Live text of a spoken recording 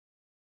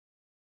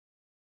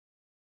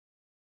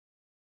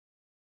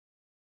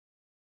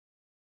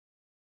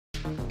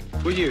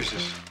What year is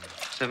this?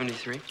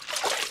 73.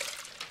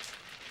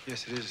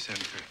 Yes, it is a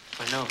 73.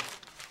 I know.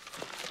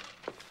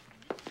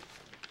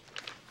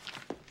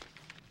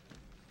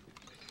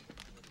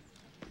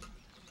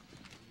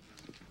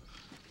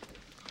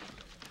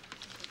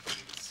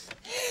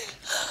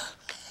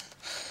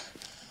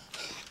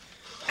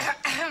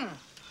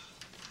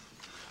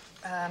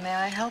 May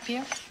I help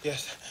you?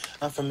 Yes,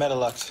 I'm from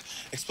Metalux,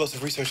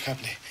 explosive research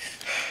company.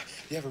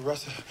 You have a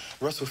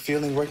Russell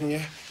Fielding working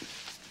here?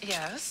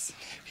 Yes.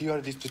 He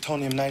ordered these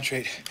plutonium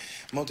nitrate,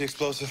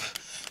 multi-explosive,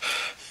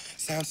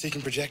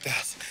 sound-seeking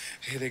projectiles.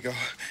 Here they go.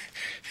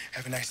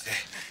 Have a nice day.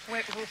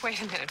 Wait a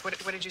minute.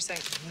 What did you say?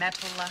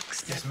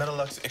 Metalux? Yes,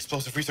 Metalux,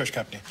 explosive research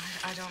company.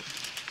 I don't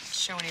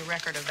show any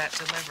record of that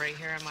delivery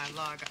here in my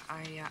log.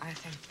 I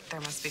think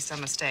there must be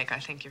some mistake. I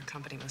think your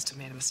company must have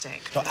made a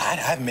mistake. No, I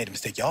haven't made a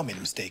mistake. Y'all made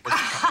a mistake.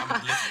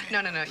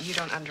 No. You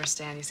don't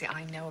understand. You see,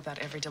 I know about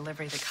every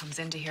delivery that comes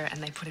into here,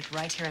 and they put it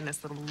right here in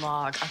this little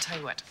log. I'll tell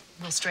you what.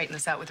 We'll straighten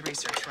this out with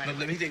research, right? No,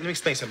 let me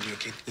explain something to you,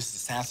 okay? This is a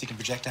sound-seeking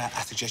projectile.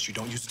 I suggest you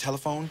don't use the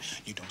telephone,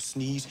 you don't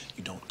sneeze,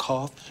 you don't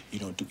cough, you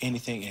don't do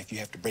anything. And if you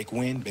have to break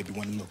wind, maybe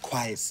one of them little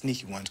quiet,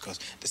 sneaky ones, because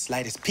the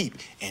slightest peep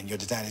and your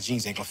designer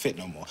jeans ain't gonna fit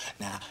no more.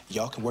 Now,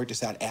 y'all can work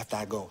this out after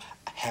I go.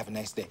 Have a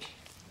nice day.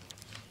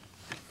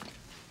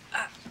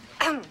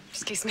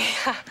 Excuse me.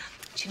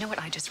 Do you know what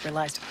I just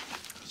realized?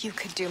 You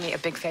could do me a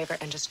big favor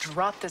and just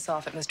drop this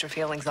off at Mr.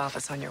 Fielding's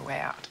office on your way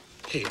out.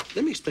 Hey,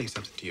 let me explain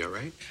something to you, all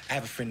right? I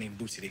have a friend named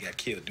Bootsy that got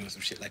killed doing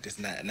some shit like this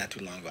not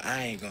too long ago.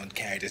 I ain't gonna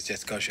carry this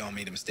just because y'all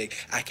made a mistake.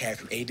 I carry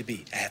from A to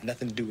B. I have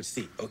nothing to do with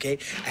C, okay?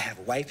 I have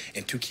a wife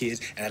and 2 kids,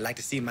 and I'd like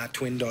to see my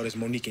twin daughters,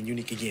 Monique and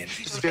Unique, again.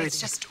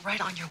 It's just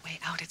right on your way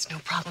out. It's no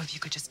problem if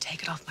you could just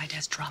take it off my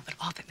desk, drop it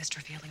off at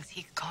Mr. Fielding's.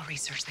 He could call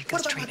research. They could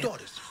What about my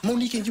daughters,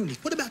 Monique and Unique?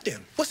 What about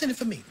them? What's in it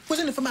for me?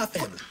 What's in it for my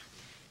family?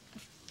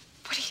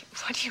 What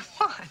do you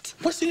want?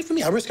 What's in it for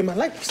me? I'm risking my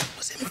life.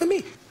 What's in it for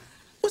me?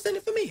 What's in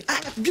it for me? I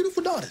have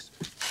beautiful daughters.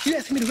 You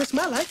asking me to risk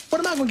my life? What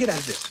am I gonna get out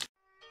of this?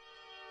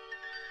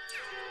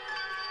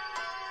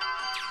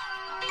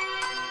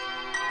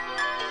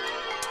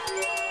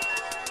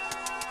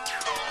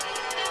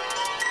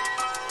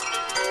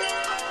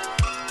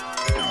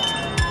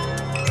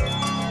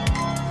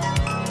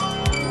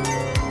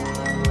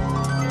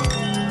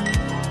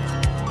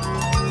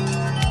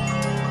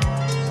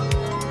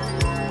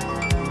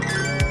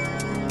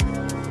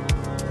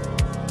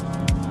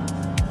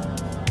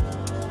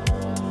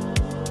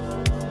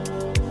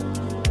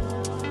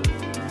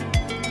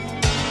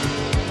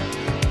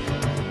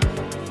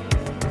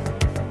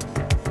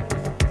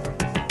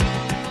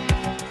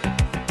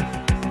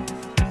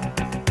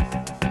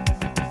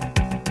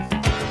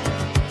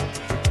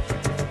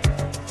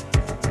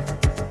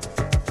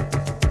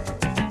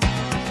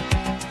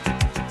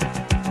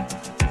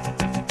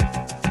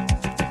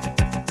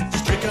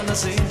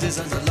 His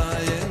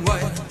underlying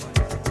way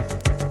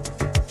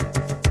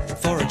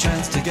for a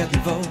chance to get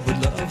involved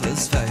with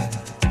lovers' fate.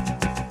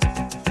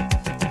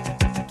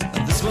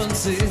 And this one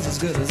seems as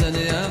good as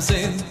any I've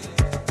seen.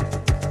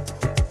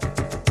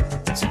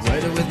 So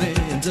wait with me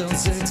until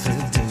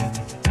 6:15.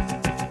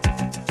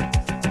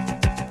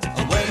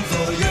 I'm waiting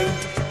for you,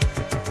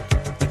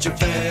 but you're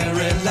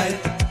very late.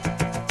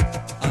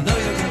 I know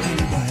you're going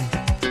anyway,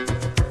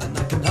 and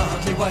I can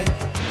hardly wait.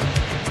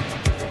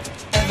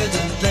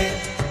 Evidently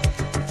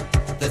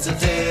there's a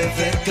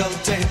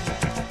difficulty.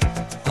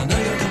 I know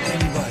you're going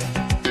anyway,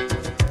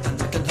 and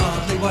I can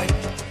hardly wait.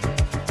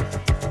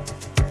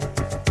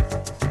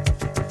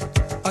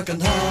 I can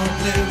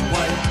hardly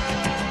wait.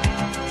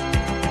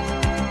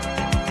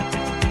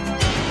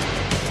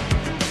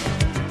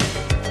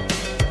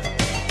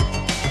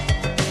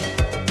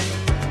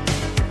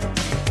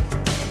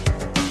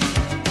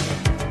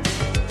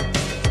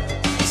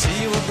 I see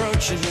you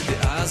approaching with the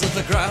eyes of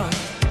the crowd.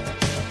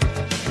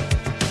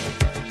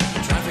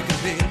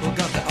 People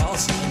got their all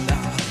slowed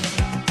down.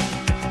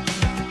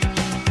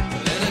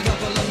 But in a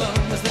couple of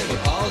moments they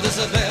will all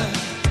disappear.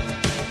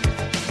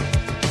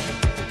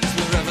 'Cause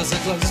we're ever so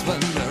close when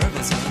we're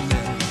ever so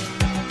near.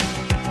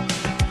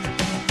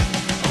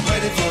 I'm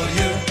waiting for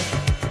you,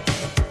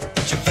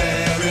 but you're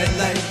very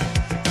late.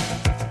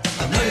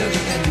 I know you're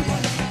here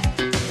anyway,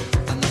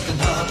 and I can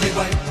hardly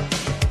wait.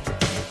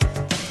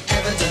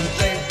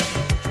 Evidently,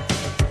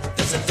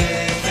 there's a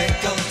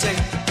difficulty.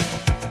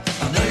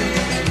 I know you're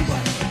here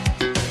anyway,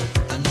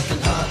 and I can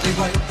hardly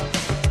wait.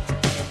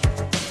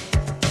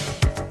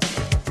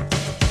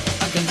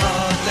 I can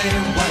hardly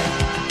wait.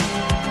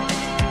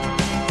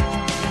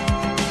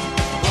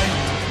 Wait.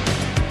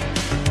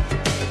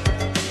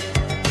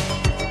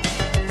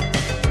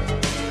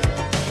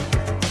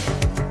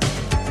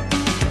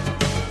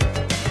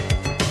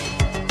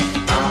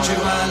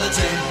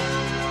 Punctuality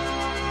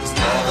is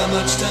never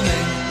much to me.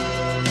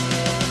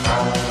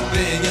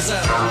 Being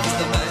yourself is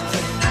the main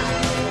thing.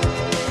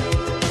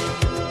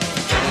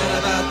 Forget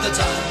about the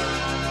time.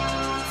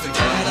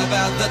 Forget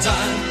about the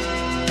time.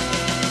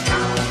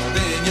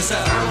 Being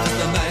yourself is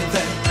the main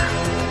thing.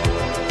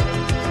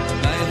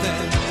 Main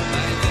thing,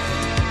 main thing,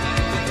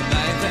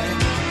 main thing,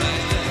 main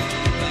thing, main thing,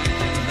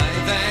 main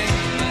thing,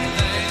 main thing.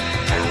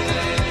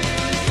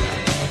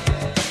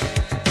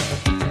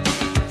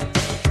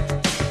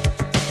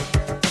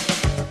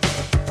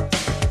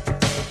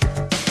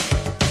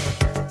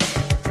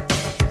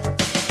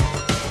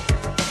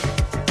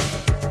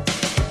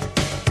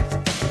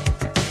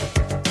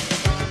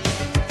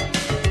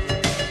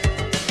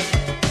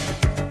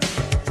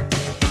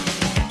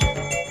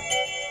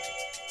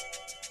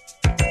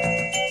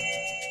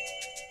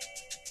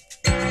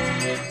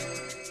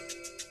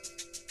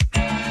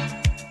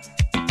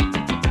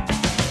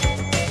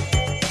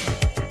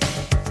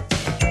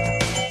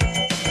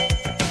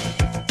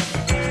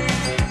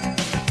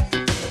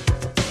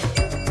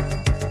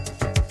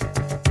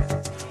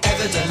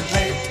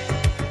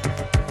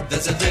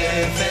 there's a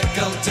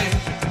difficulty.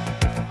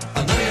 I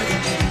know you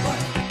can be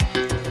right,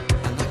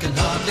 and I can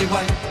hardly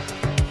wait.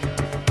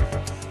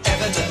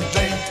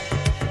 Evidently,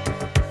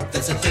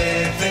 there's a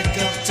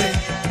difficulty.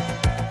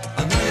 I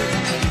know you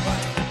can be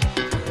right,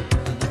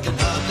 and I can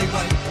hardly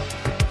wait.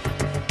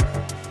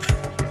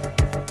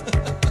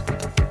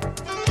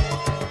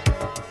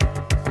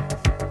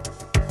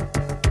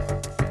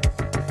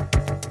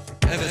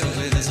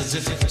 Evidently, there's a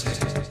difficulty.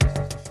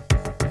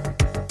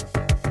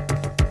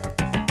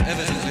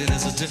 Evidently,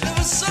 there's a difficulty. There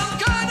was some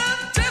kind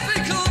of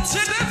difficulty.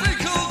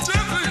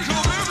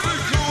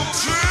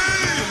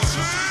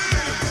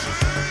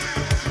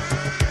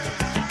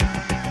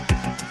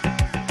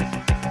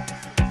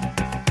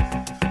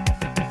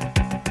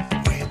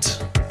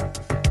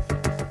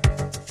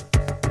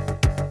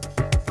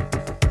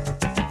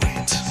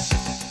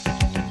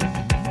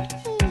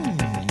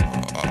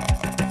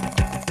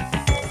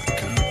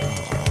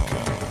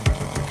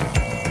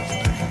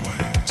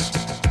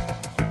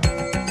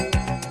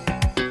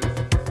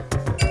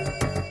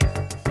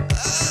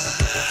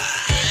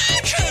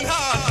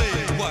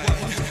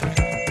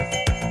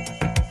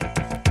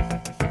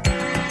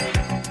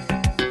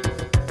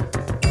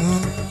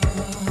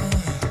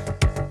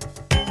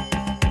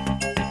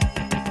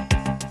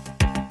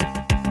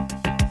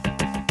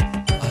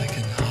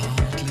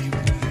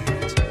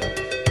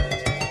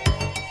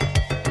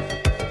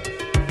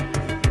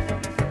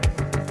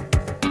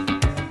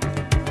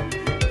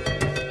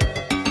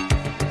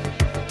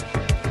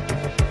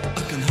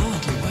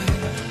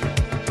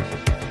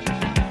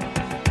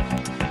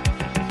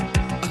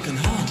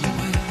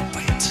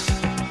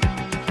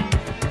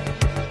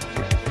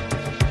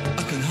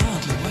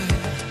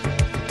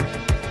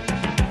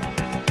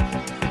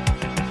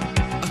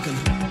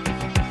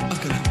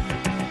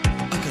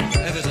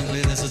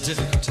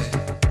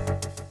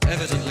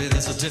 Evidently,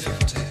 there's a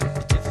difficulty.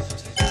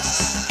 I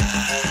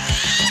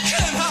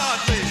can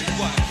hardly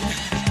wait.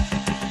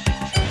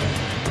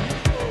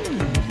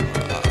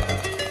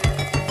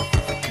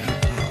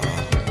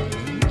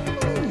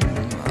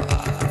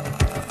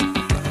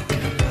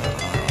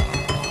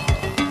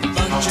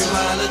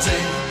 Punctuality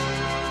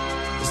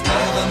is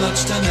never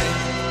much to me.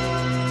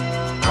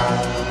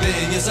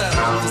 Being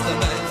yourself is the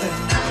main thing.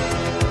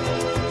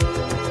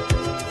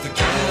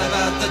 Forget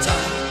about the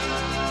time.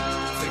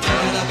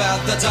 Forget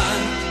about the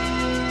time.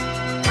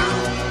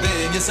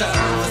 Being yourself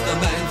is the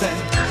main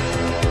thing.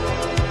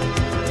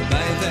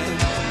 Main thing.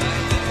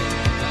 Main thing.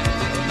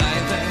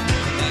 Main thing.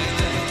 Main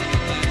thing.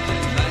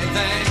 Main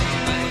thing.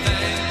 Main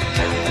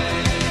thing.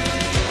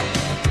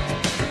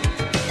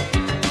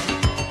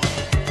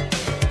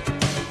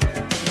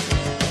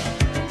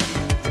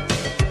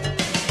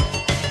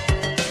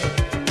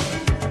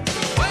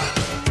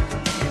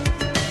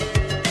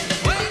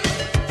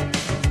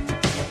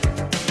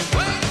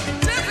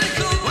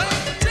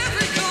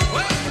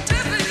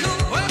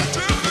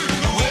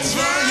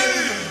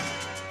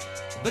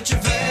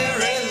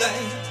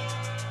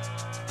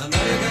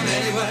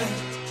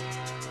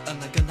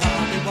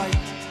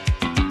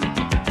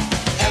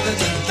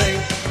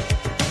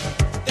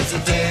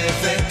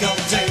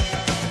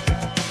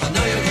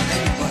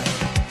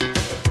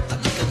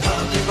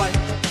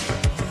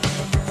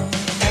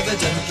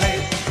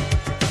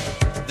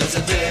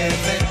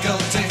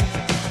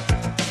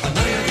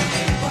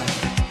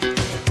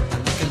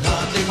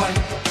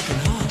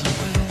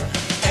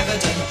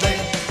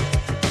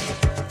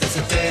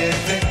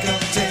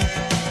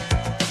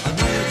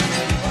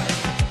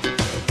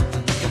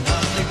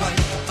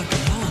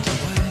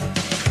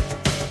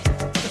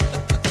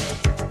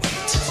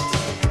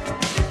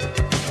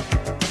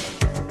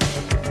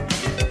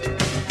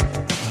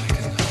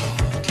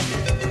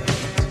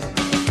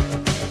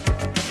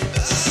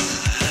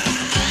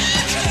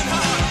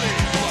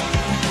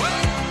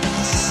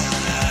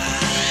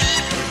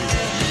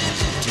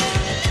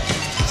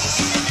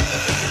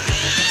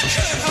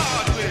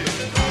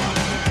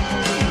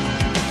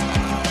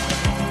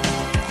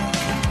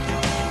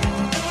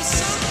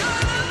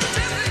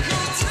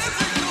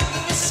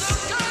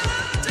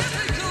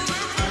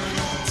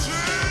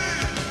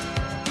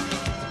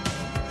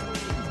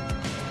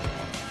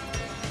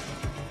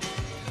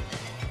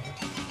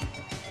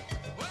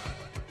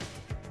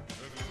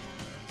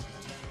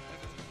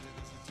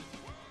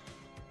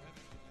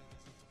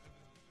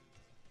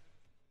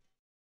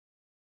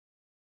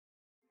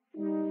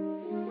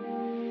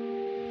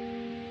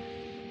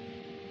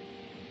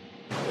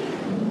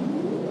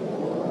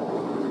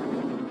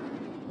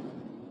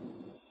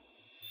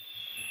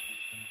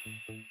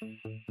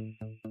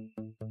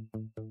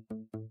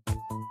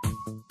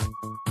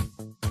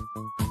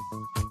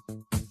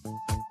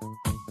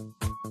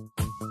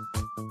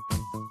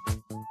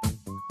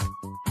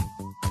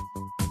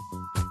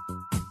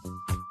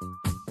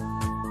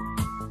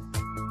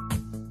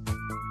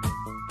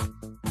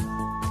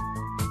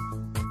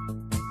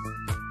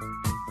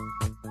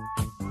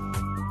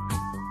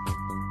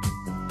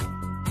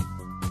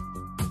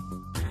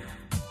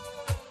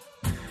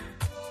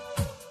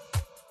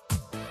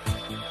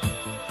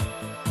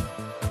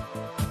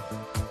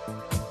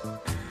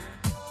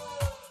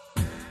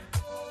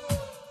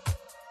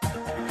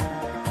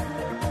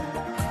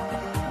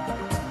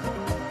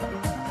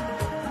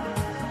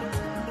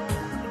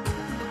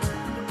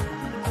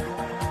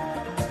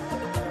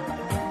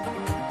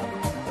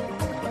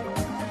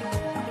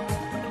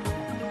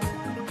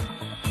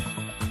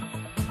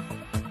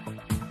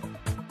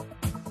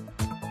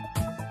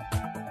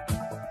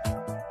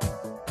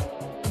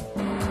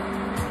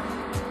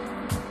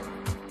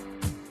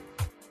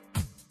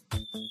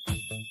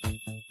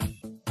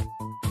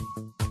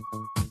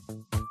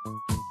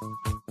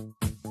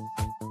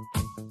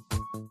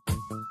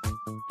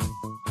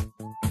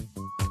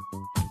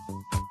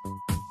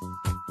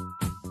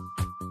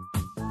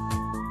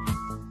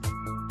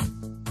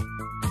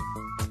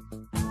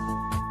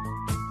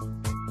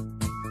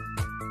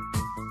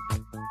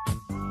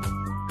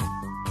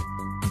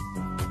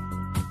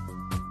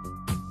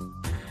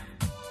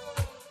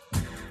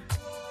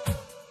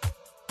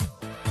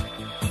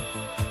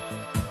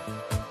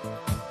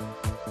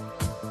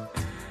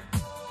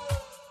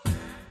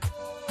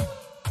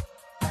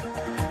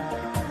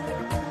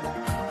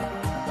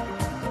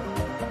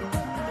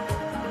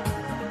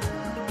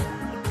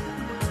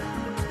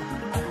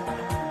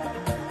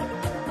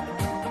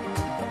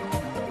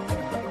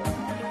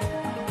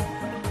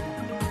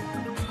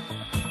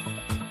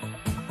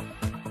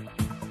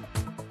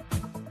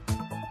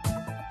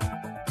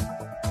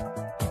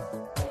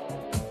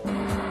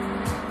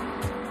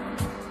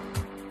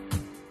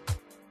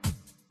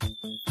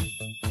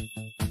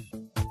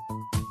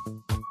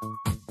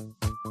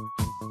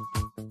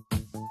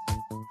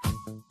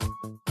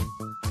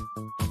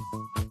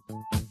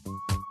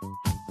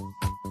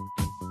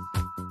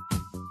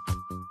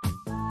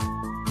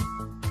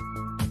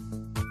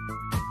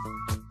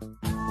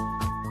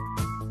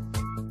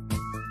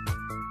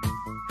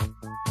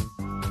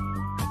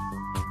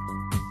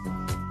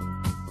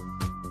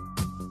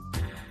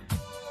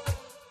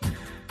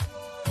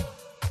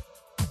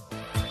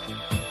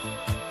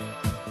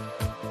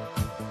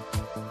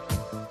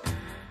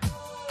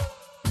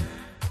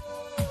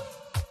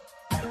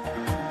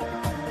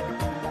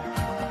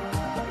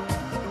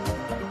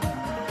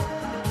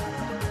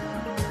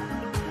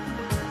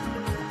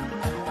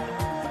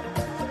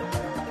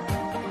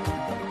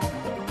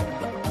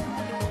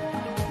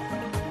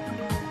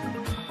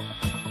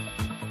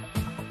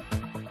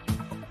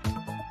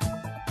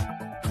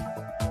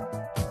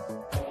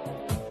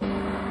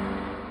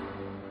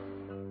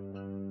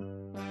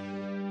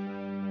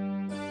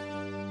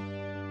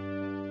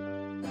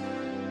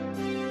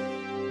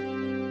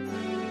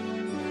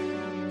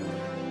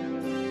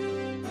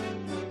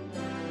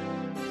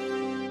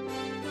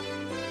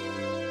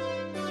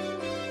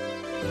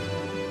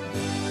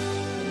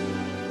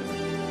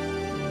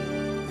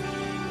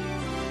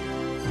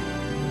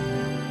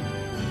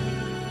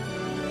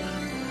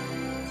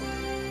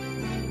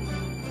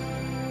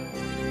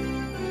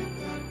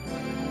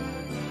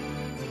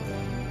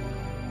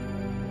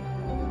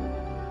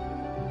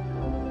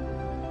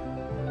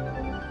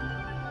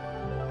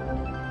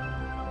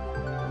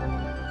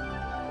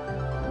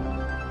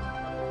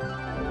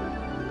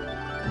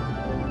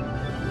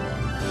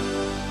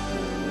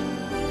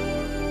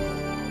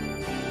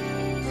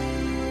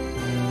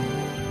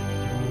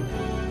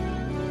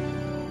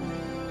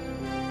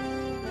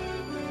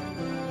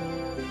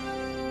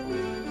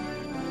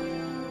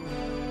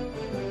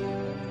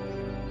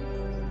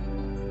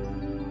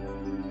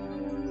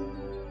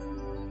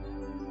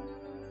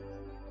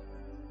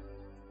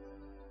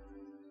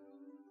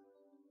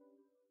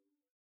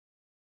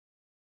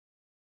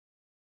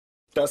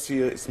 Das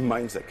hier ist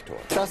mein Sektor.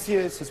 Das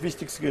hier ist das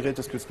wichtigste Gerät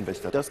des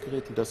Küstenwächters. Das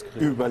Gerät und das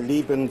Gerät.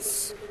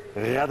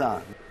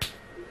 Überlebensradar.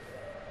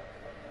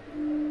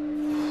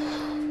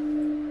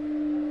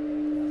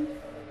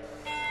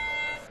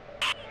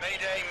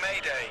 Mayday,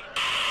 Mayday.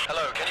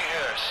 Hello, can you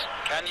hear us?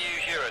 Can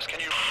you hear us? Can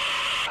you...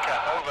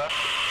 Over.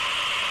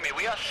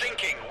 We are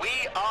sinking.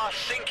 We are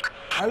sinking.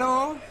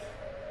 Hello?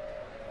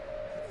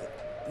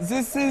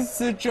 This is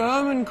the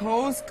German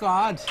Coast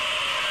Guard.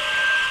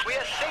 We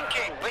are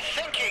sinking. We're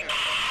sinking.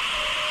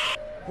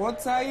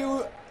 What are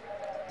you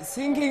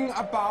thinking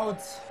about?